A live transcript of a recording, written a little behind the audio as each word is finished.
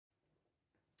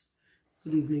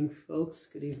Good evening, folks.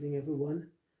 Good evening, everyone,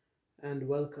 and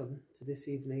welcome to this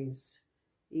evening's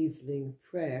evening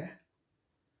prayer.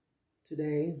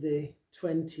 Today, the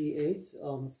 28th,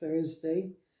 on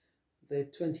Thursday,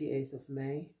 the 28th of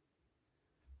May,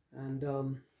 and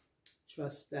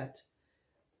trust that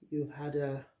you've had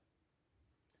a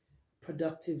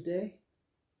productive day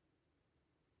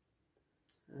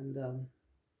and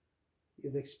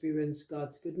you've experienced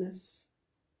God's goodness,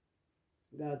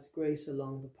 God's grace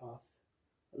along the path,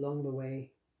 along the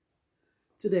way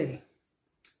today.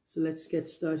 So let's get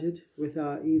started with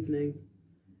our opening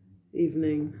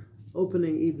evening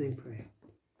prayer.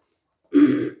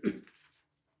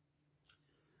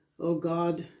 O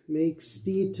God, make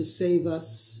speed to save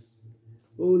us.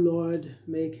 O Lord,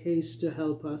 make haste to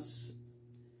help us.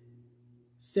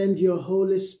 Send your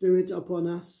Holy Spirit upon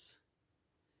us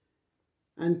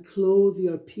and clothe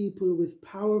your people with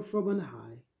power from on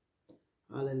high.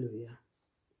 Hallelujah.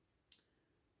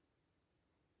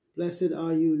 Blessed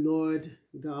are you, Lord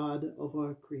God of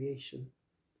our creation.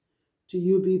 To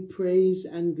you be praise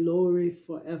and glory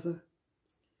forever.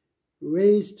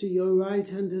 Raised to your right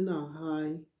hand and on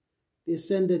high, the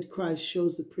ascended Christ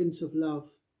shows the Prince of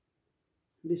Love,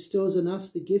 bestows on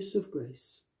us the gifts of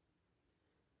grace.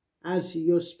 As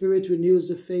your Spirit renews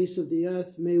the face of the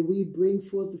earth, may we bring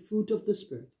forth the fruit of the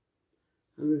Spirit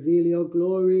and reveal your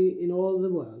glory in all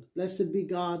the world. Blessed be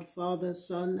God, Father,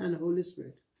 Son, and Holy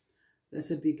Spirit.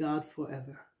 Blessed be God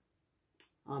forever.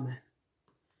 Amen.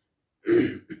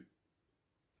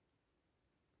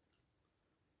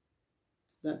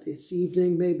 That this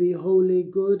evening may be holy,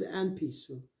 good, and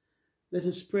peaceful. Let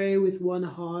us pray with one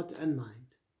heart and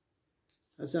mind.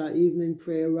 As our evening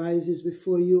prayer rises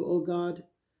before you, O God,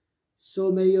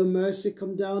 so may your mercy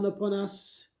come down upon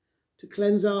us to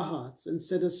cleanse our hearts and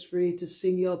set us free to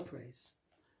sing your praise,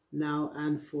 now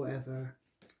and forever.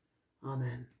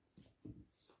 Amen.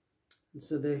 And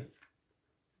so the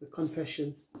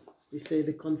confession, we say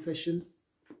the confession.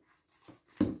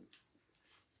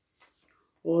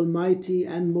 Almighty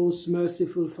and most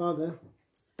merciful Father,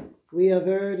 we have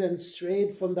erred and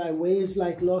strayed from thy ways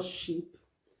like lost sheep.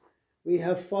 We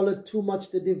have followed too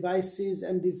much the devices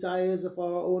and desires of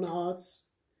our own hearts.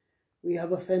 We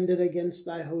have offended against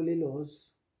thy holy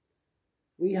laws.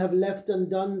 We have left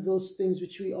undone those things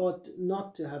which we ought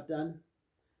not to have done,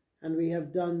 and we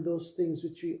have done those things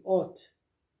which we ought.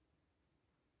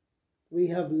 We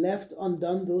have left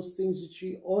undone those things which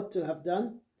we ought to have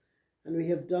done, and we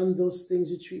have done those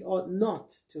things which we ought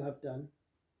not to have done.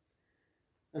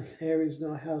 And there is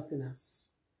no health in us.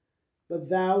 But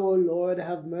thou, O Lord,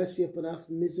 have mercy upon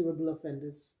us miserable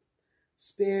offenders.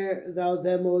 Spare thou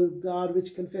them, O God,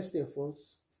 which confess their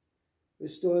faults.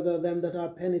 Restore thou them that are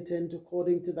penitent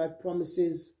according to thy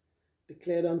promises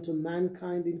declared unto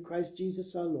mankind in Christ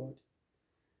Jesus our Lord.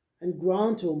 And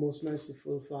grant, O most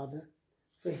merciful Father,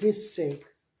 for his sake,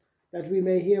 that we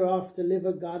may hereafter live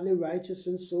a godly, righteous,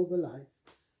 and sober life,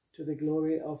 to the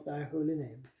glory of thy holy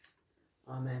name.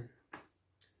 Amen.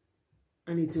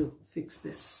 I need to fix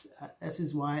this. This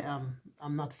is why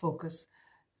I'm not focused.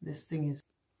 This thing is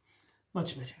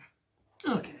much better.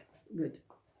 Okay, good.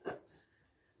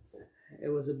 It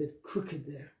was a bit crooked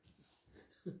there.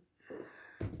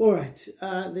 All right.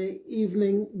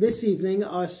 This evening,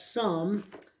 our psalm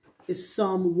is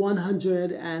Psalm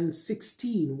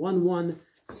 116,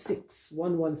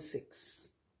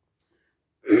 116.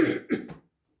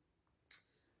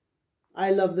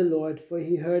 I love the Lord, for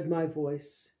he heard my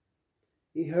voice.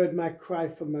 He heard my cry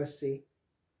for mercy.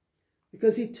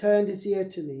 Because he turned his ear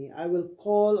to me, I will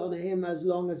call on him as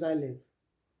long as I live.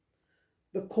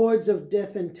 The cords of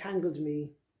death entangled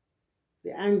me.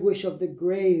 The anguish of the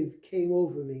grave came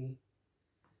over me.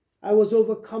 I was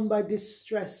overcome by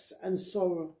distress and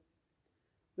sorrow.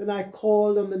 Then I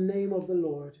called on the name of the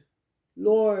Lord.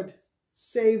 Lord,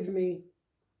 save me.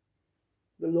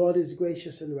 The Lord is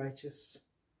gracious and righteous.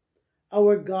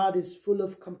 Our God is full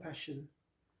of compassion.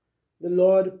 The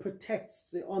Lord protects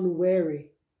the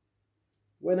unwary.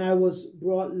 When I was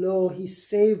brought low, he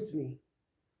saved me.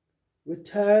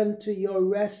 Return to your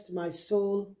rest, my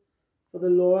soul, for the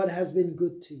Lord has been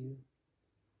good to you.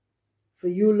 For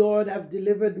you, Lord, have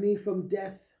delivered me from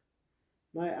death,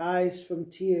 my eyes from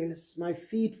tears, my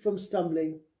feet from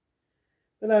stumbling,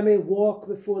 that I may walk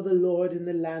before the Lord in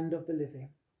the land of the living.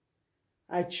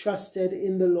 I trusted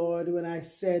in the Lord when I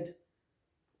said,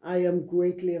 I am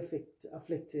greatly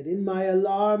afflicted. In my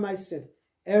alarm I said,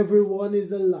 everyone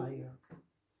is a liar.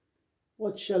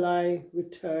 What shall I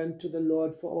return to the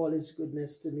Lord for all his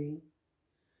goodness to me?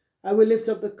 I will lift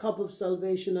up the cup of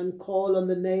salvation and call on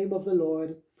the name of the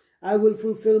Lord. I will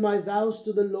fulfill my vows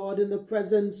to the Lord in the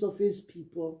presence of his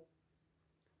people.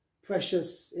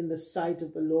 Precious in the sight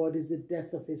of the Lord is the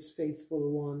death of his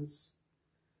faithful ones.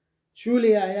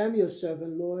 Truly I am your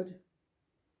servant, Lord.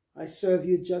 I serve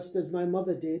you just as my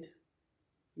mother did.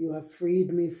 You have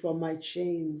freed me from my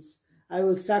chains. I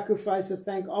will sacrifice a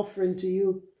thank offering to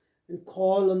you and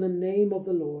call on the name of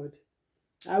the Lord.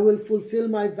 I will fulfill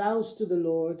my vows to the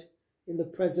Lord in the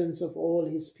presence of all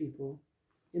his people,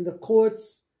 in the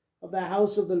courts of the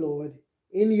house of the Lord,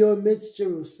 in your midst,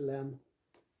 Jerusalem.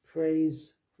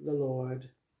 Praise the Lord.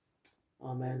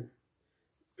 Amen.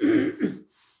 And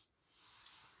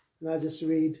I'll just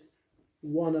read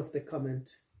one of the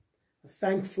comment. A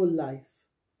thankful life.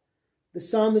 The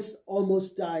psalmist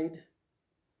almost died.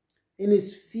 In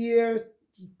his fear,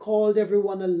 he called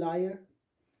everyone a liar,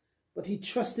 but he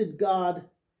trusted God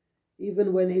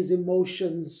even when his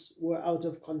emotions were out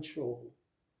of control.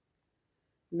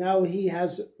 Now he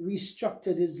has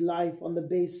restructured his life on the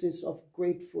basis of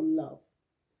grateful love.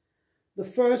 The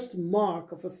first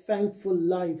mark of a thankful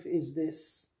life is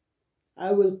this: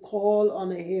 I will call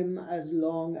on him as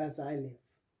long as I live.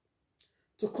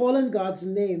 To call on God's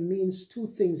name means two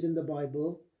things in the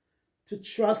Bible: to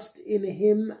trust in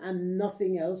him and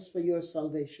nothing else for your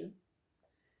salvation,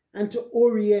 and to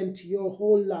orient your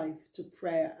whole life to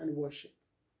prayer and worship.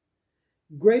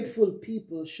 Grateful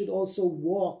people should also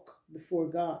walk before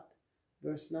God.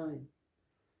 Verse 9.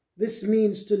 This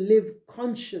means to live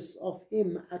conscious of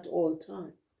him at all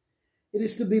times. It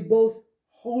is to be both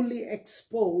wholly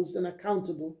exposed and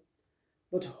accountable,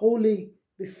 but wholly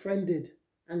befriended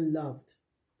and loved.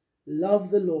 Love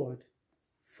the Lord,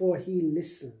 for he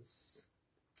listens.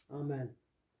 Amen.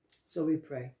 So we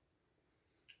pray.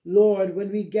 Lord,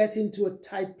 when we get into a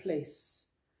tight place,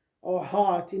 our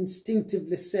heart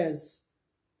instinctively says,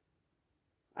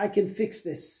 I can fix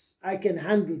this. I can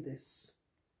handle this.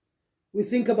 We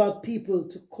think about people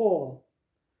to call,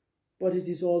 but it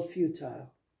is all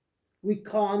futile. We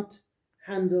can't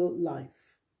handle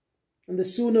life. And the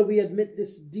sooner we admit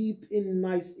this deep in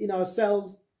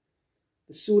ourselves,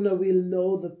 the sooner we'll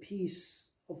know the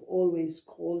peace of always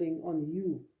calling on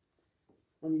you,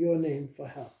 on your name for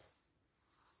help.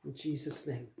 In Jesus'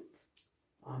 name,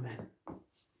 amen.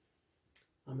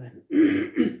 Amen.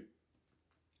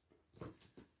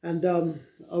 And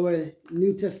our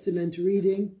New Testament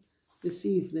reading this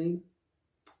evening,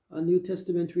 our New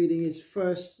Testament reading is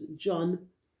 1 John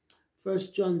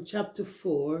chapter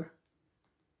 4,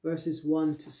 verses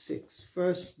 1 to 6.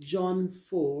 1 John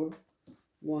 4,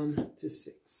 1 to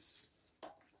 6.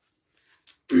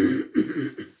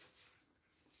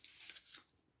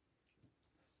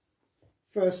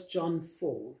 1 John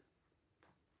 4.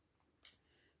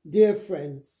 Dear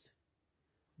friends,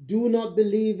 do not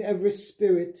believe every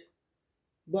spirit,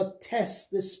 but test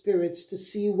the spirits to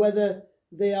see whether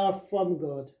they are from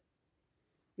God.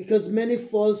 Because many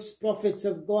false prophets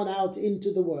have gone out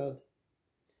into the world.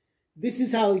 This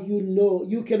is how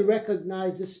you can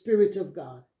recognize the Spirit of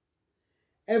God.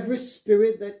 Every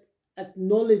spirit that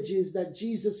acknowledges that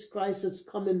Jesus Christ has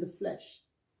come in the flesh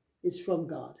is from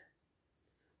God.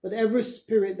 But every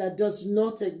spirit that does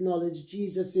not acknowledge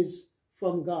Jesus is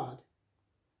from God.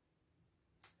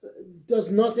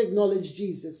 Does not acknowledge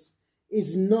Jesus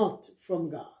is not from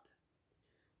God.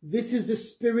 This is the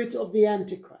spirit of the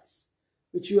Antichrist,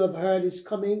 which you have heard is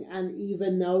coming and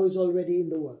even now is already in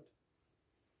the world.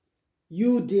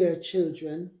 You, dear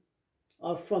children,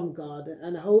 are from God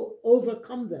and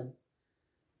overcome them,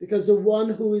 because the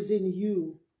one who is in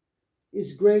you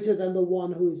is greater than the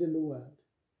one who is in the world.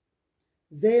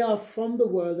 They are from the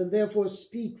world and therefore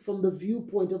speak from the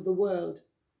viewpoint of the world,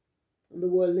 and the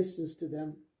world listens to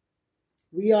them.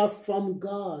 We are from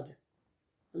God,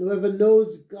 and whoever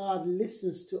knows God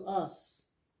listens to us.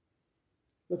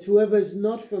 But whoever is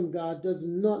not from God does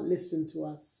not listen to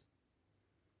us.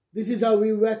 This is how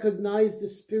we recognize the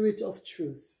spirit of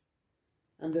truth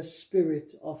and the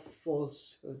spirit of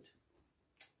falsehood.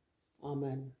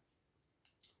 Amen.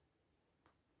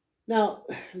 Now,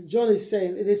 John is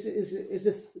saying it is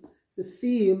a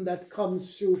theme that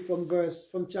comes through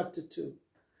from chapter 2.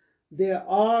 There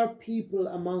are people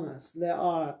among us. There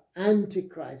are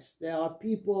antichrists. There are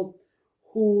people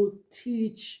who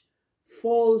teach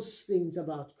false things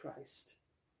about Christ.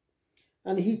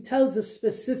 And he tells us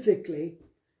specifically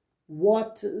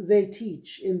what they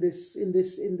teach in this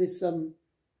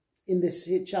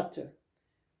chapter.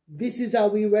 This is how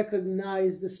we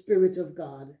recognize the Spirit of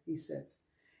God, he says.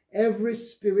 Every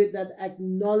spirit that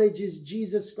acknowledges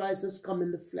Jesus Christ has come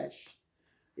in the flesh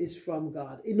is from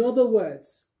God. In other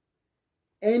words,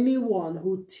 anyone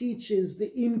who teaches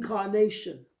the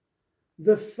incarnation,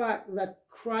 the fact that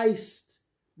Christ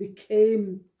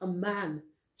became a man,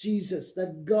 Jesus,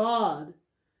 that God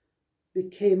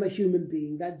became a human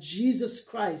being, that Jesus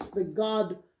Christ, the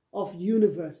God of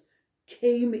universe,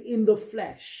 came in the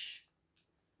flesh,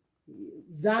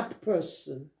 that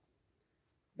person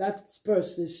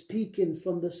is speaking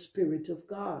from the Spirit of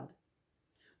God.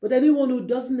 But anyone who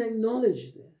doesn't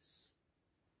acknowledge this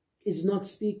is not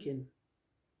speaking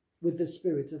with the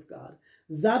Spirit of God.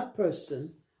 That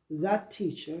person, that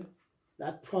teacher,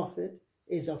 that prophet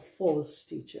is a false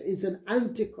teacher, is an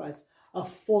antichrist, a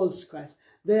false Christ.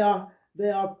 They are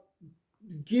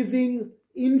giving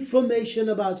information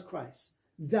about Christ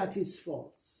that is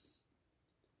false.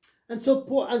 And so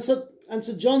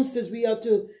John says we are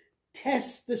to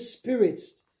test the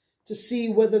spirits to see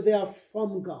whether they are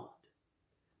from God.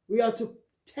 We are to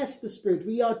test the spirit.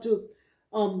 We are to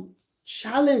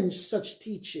challenge such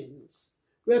teachings.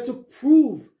 We are to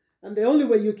prove, and the only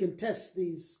way you can test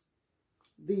the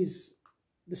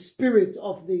spirit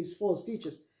of these false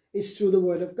teachers is through the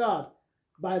Word of God,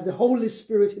 by the Holy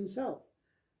Spirit himself,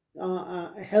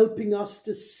 helping us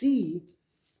to see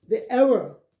the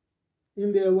error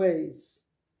in their ways.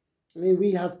 I mean,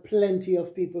 we have plenty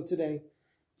of people today,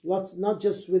 lots, not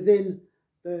just within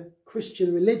the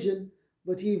Christian religion,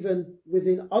 but even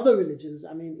within other religions.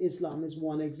 I mean, Islam is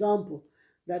one example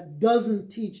that doesn't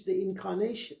teach the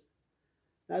incarnation,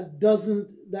 that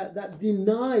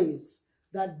denies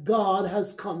that God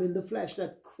has come in the flesh,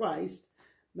 that Christ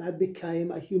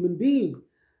became a human being.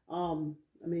 I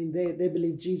mean, they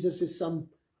believe Jesus is some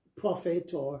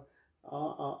prophet or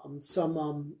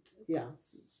some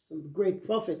great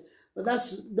prophet, but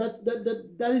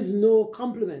that is no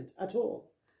compliment at all.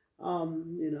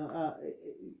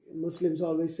 Muslims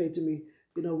always say to me,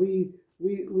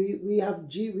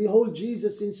 we hold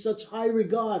Jesus in such high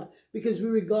regard because we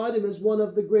regard him as one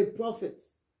of the great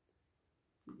prophets.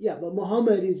 Yeah, but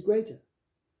Muhammad is greater.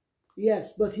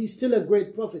 Yes, but he's still a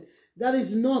great prophet. That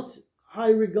is not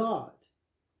high regard.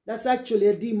 That's actually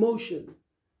a demotion,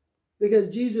 because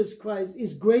Jesus Christ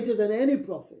is greater than any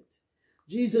prophet.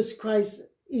 Jesus Christ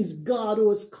is God who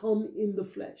has come in the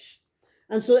flesh.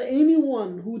 And so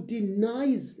anyone who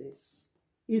denies this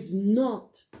is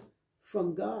not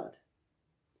from God,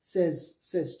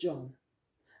 says John.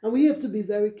 And we have to be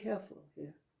very careful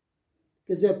here,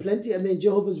 because there are plenty. I mean,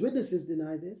 Jehovah's Witnesses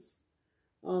deny this.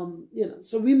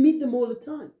 So we meet them all the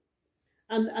time.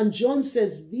 And John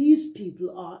says these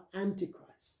people are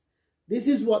Antichrist. This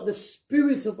is what the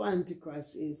spirit of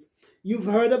Antichrist is. You've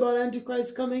heard about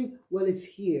Antichrist coming? Well, it's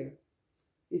here.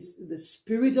 It's the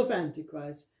spirit of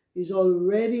Antichrist is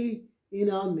already in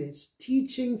our midst,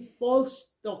 teaching false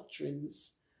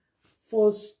doctrines,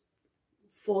 false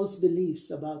beliefs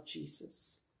about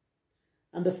Jesus.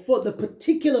 And the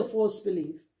particular false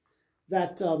belief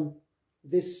that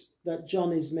that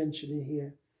John is mentioning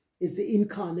here is the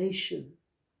incarnation,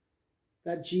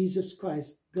 that Jesus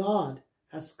Christ, God,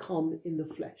 has come in the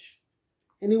flesh.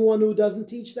 Anyone who doesn't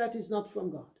teach that is not from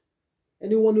God.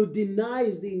 Anyone who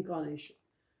denies the incarnation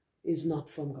is not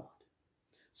from God.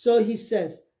 So he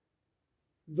says,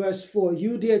 verse 4,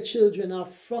 you, dear children, are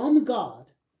from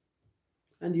God,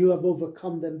 and you have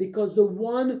overcome them, because the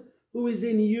one who is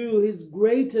in you is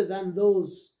greater than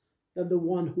the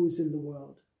one who is in the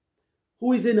world.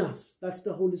 Who is in us? That's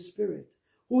the Holy Spirit.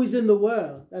 Who is in the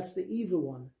world? That's the evil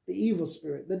one, the evil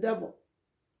spirit, the devil.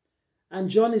 And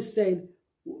John is saying,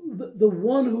 the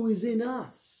one who is in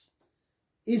us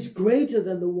is greater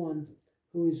than the one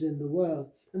who is in the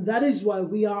world. And that is why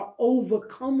we are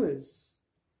overcomers.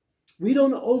 We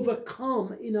don't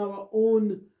overcome in our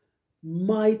own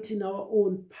might, in our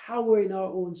own power, in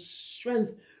our own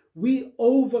strength. We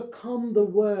overcome the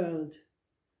world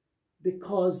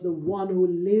because the one who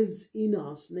lives in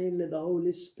us, namely the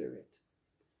Holy Spirit,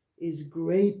 is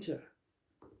greater,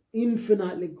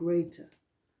 infinitely greater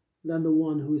than the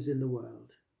one who is in the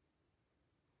world.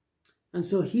 And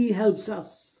so he helps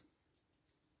us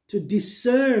to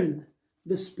discern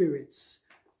the spirits,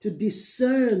 to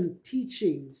discern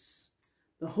teachings.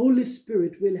 The Holy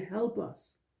Spirit will help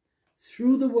us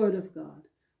through the Word of God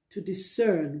to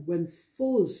discern when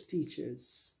false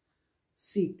teachers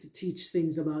seek to teach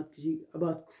things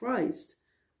about Christ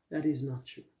that is not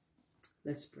true.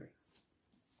 Let's pray.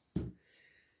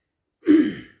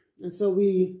 And so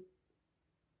we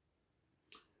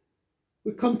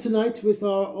come tonight with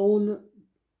our own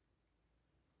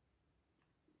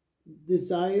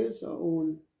desires, our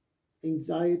own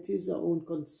anxieties, our own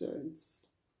concerns.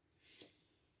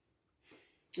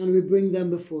 And we bring them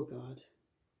before God.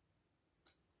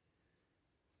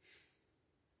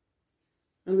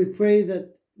 And we pray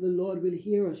that the Lord will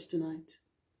hear us tonight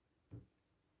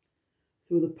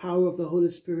through the power of the Holy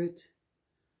Spirit,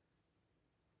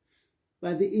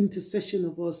 by the intercession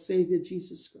of our Savior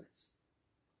Jesus Christ.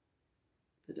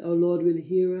 that our Lord will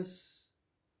hear us.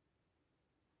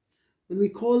 When we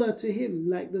call out to him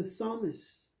like the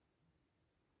psalmist,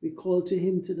 we call to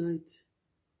him tonight.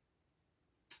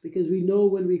 Because we know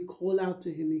when we call out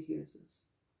to him, he hears us.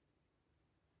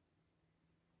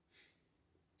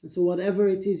 And so whatever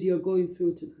it is you're going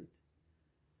through tonight,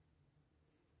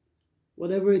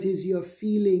 whatever it is you're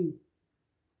feeling,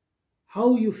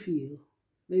 how you feel,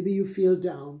 maybe you feel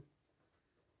down,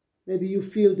 maybe you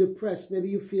feel depressed, maybe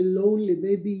you feel lonely,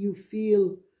 maybe you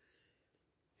feel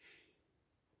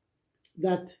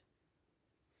that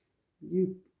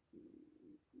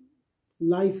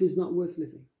life is not worth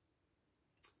living.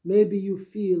 Maybe you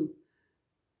feel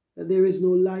that there is no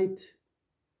light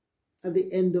at the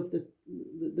end of the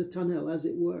tunnel, as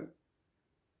it were.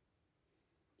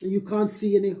 And you can't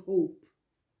see any hope.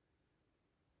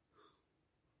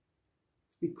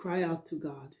 We cry out to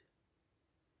God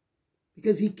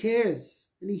because he cares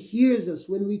and he hears us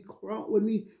when we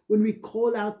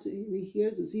call out to him. He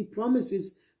hears us. He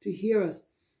promises to hear us,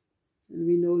 and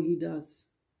we know he does.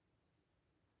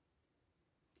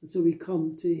 And so we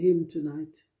come to him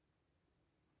tonight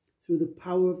through the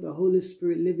power of the Holy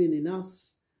Spirit living in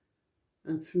us,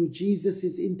 and through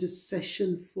Jesus'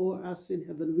 intercession for us in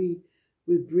heaven.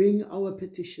 We bring our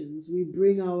petitions, we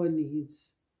bring our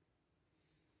needs,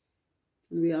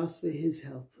 and we ask for his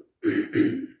help.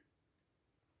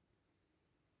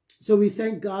 So we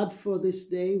thank God for this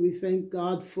day. We thank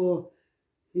God for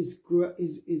his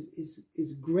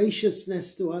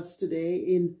graciousness to us today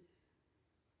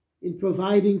in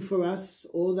providing for us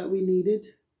all that we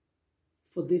needed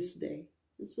for this day.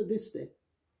 It's for this day.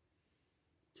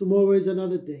 Tomorrow is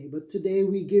another day, but today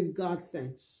we give God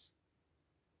thanks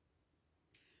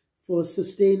for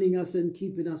sustaining us and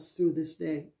keeping us through this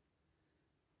day,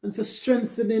 and for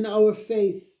strengthening our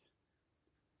faith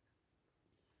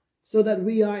so that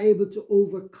we are able to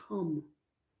overcome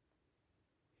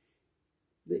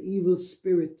the evil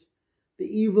spirit, the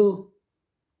evil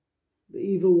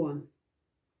one,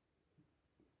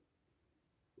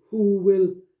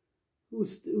 who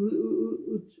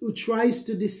tries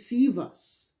to deceive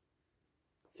us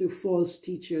through false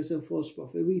teachers and false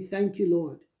prophets. We thank you,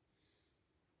 Lord,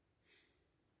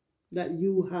 that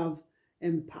you have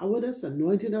empowered us,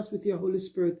 anointed us with your Holy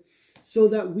Spirit, so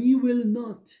that we will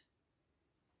not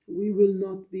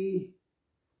be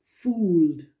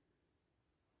fooled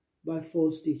by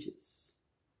false teachers,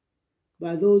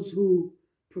 by those who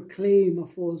proclaim a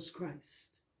false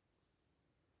Christ.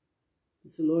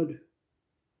 And so, Lord,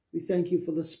 we thank you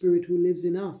for the Spirit who lives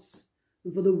in us,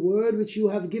 and for the word which you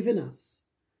have given us,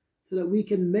 so that we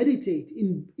can meditate,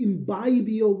 imbibe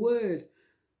your word.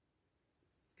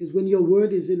 Because when your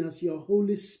word is in us, your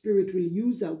Holy Spirit will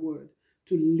use that word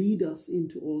to lead us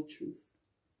into all truth.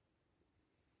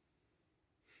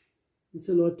 And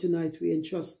so, Lord, tonight we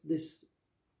entrust this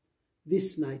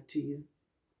night to you.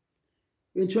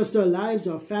 We entrust our lives,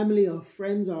 our family, our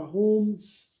friends, our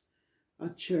homes, our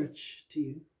church to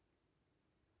you.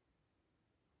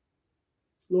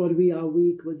 Lord, we are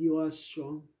weak, but you are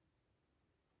strong.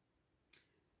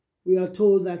 We are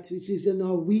told that it is in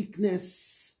our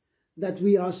weakness that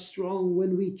we are strong,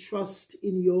 when we trust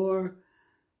in your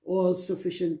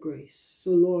all-sufficient grace.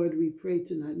 So, Lord, we pray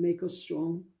tonight, make us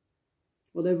strong.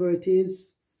 Whatever it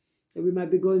is that we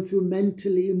might be going through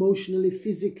mentally, emotionally,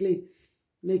 physically,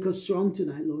 make us strong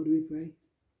tonight, Lord, we pray.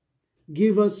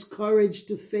 Give us courage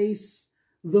to face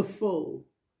the foe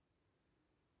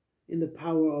in the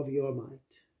power of your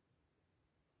might.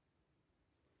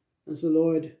 And so,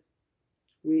 Lord,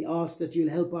 we ask that you'll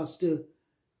help us to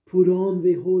put on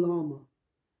the whole armor,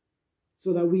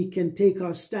 so that we can take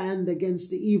our stand against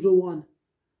the evil one,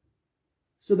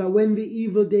 so that when the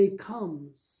evil day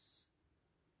comes,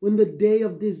 when the day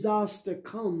of disaster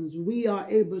comes, we are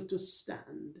able to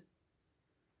stand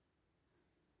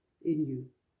in you.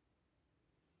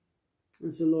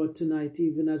 And so, Lord, tonight,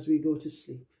 even as we go to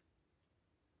sleep,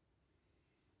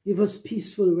 give us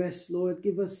peaceful rest, Lord.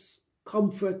 Give us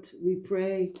comfort, we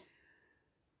pray.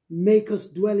 Make us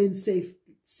dwell in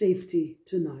safety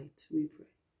tonight, we pray.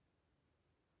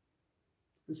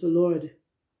 And so, Lord,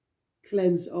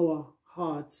 cleanse our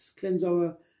hearts, cleanse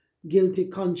our guilty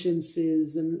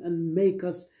consciences, and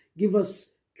give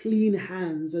us clean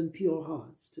hands and pure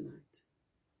hearts tonight.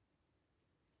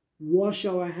 Wash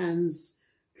our hands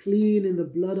clean in the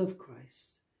blood of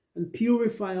Christ, and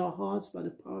purify our hearts by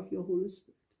the power of your Holy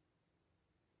Spirit,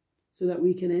 so that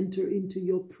we can enter into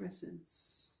your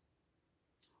presence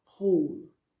whole,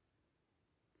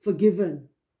 forgiven,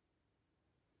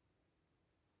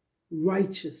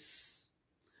 righteous,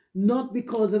 not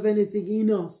because of anything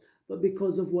in us, but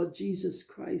because of what Jesus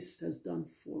Christ has done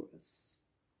for us.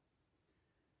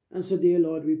 And so, dear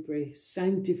Lord, we pray,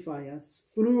 sanctify us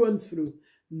through and through.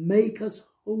 Make us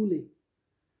holy.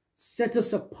 Set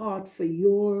us apart for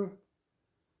your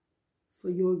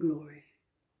glory.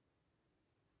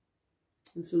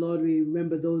 And so, Lord, we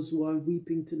remember those who are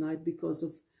weeping tonight because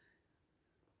of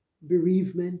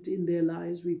bereavement in their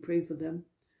lives. We pray for them.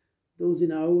 Those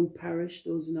in our own parish,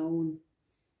 those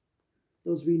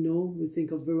we know. We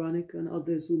think of Veronica and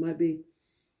others who might be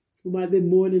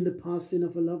mourning the passing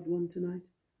of a loved one tonight.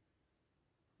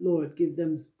 Lord, give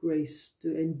them grace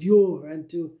to endure and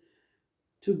to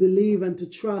believe and to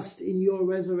trust in your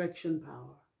resurrection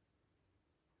power.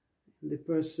 In the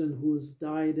person who has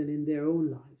died and in their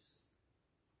own lives.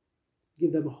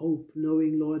 Give them hope,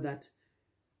 knowing, Lord, that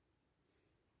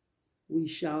we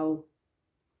shall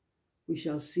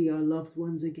see our loved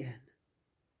ones again.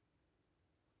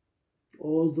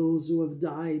 All those who have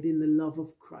died in the love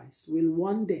of Christ will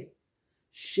one day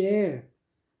share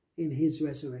in his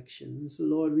resurrection. And so,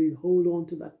 Lord, we hold on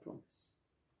to that promise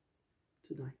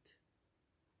tonight.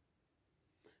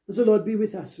 And so, Lord, be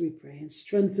with us, we pray, and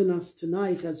strengthen us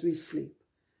tonight as we sleep.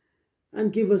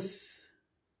 And give us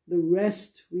the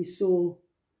rest we so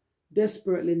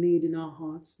desperately need in our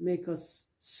hearts. Make us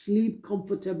sleep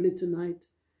comfortably tonight.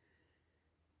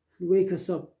 And wake us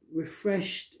up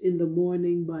refreshed in the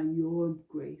morning by your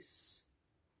grace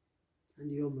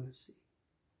and your mercy.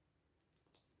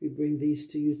 We bring these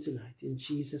to you tonight in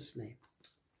Jesus' name.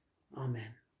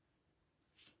 Amen.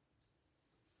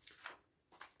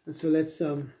 And so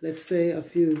let's say a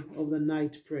few of the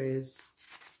night prayers.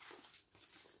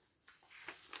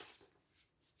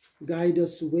 Guide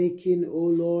us waking, O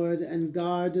Lord, and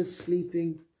guard us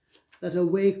sleeping, that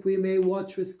awake we may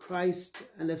watch with Christ,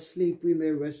 and asleep we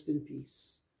may rest in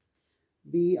peace.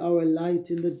 Be our light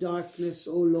in the darkness,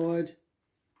 O Lord,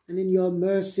 and in your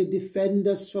mercy defend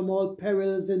us from all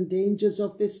perils and dangers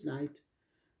of this night,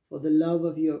 for the love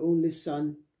of your only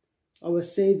Son, our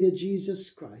Saviour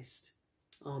Jesus Christ.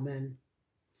 Amen.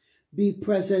 Be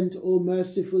present, O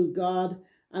merciful God,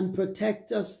 and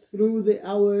protect us through the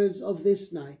hours of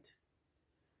this night,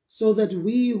 so that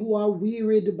we who are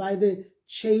wearied by the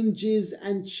changes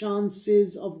and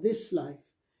chances of this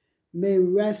life may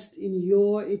rest in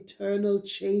your eternal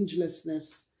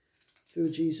changelessness through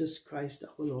Jesus Christ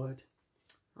our Lord.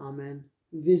 Amen.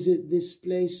 Visit this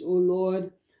place, O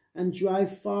Lord, and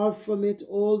drive far from it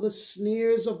all the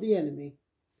snares of the enemy.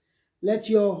 Let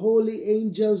your holy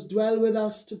angels dwell with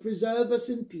us to preserve us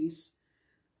in peace,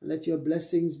 and let your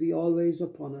blessings be always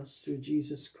upon us through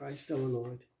Jesus Christ our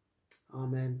Lord.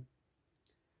 Amen.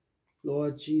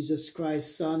 Lord Jesus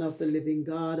Christ, Son of the living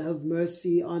God, have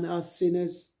mercy on us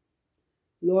sinners.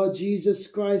 Lord Jesus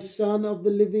Christ, Son of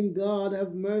the living God,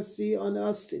 have mercy on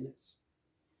us sinners.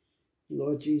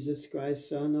 Lord Jesus Christ,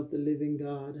 Son of the living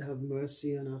God, have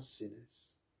mercy on us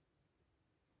sinners.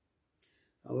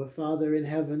 Our Father in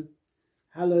heaven,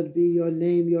 hallowed be your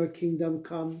name, your kingdom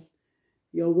come.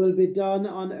 Your will be done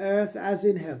on earth as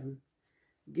in heaven.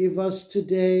 Give us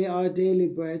today our daily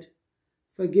bread.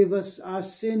 Forgive us our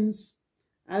sins,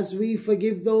 as we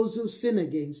forgive those who sin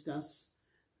against us.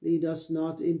 Lead us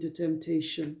not into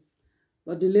temptation,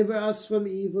 but deliver us from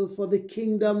evil. For the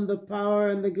kingdom, the power,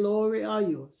 and the glory are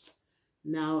yours,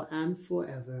 now and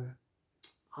forever.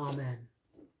 Amen.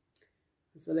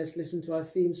 So let's listen to our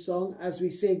theme song as we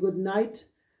say good night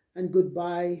and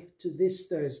goodbye to this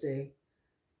Thursday,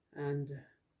 and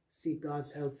seek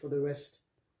God's help for the rest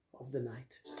of the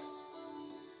night.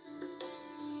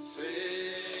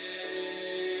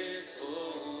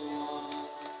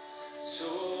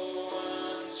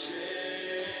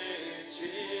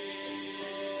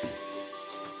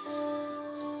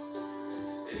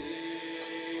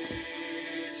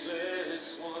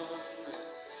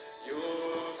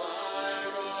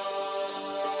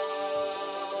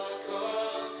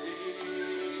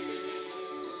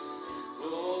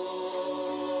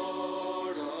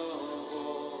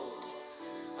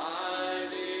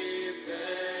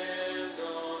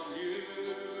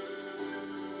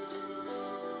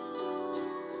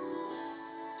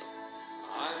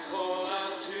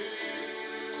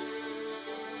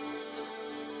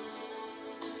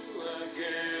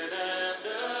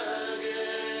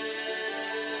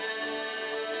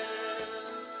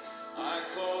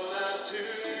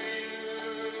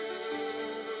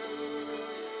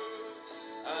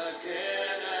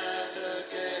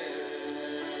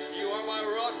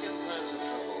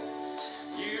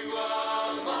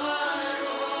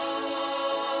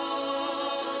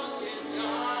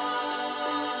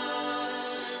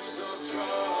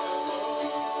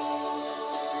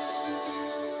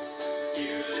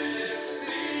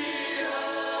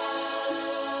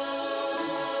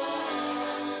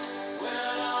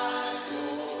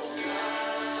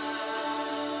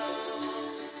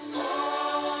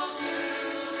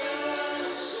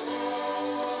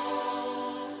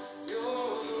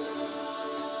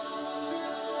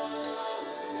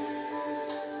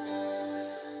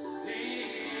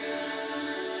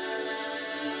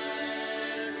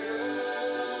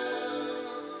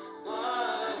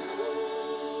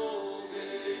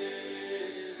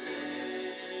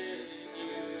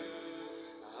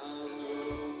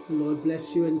 The Lord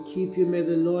bless you and keep you. May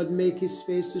the Lord make his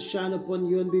face to shine upon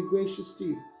you and be gracious to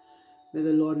you. May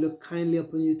the Lord look kindly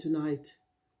upon you tonight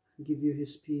and give you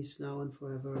his peace now and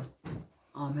forever.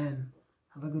 Amen.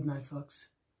 Have a good night, folks.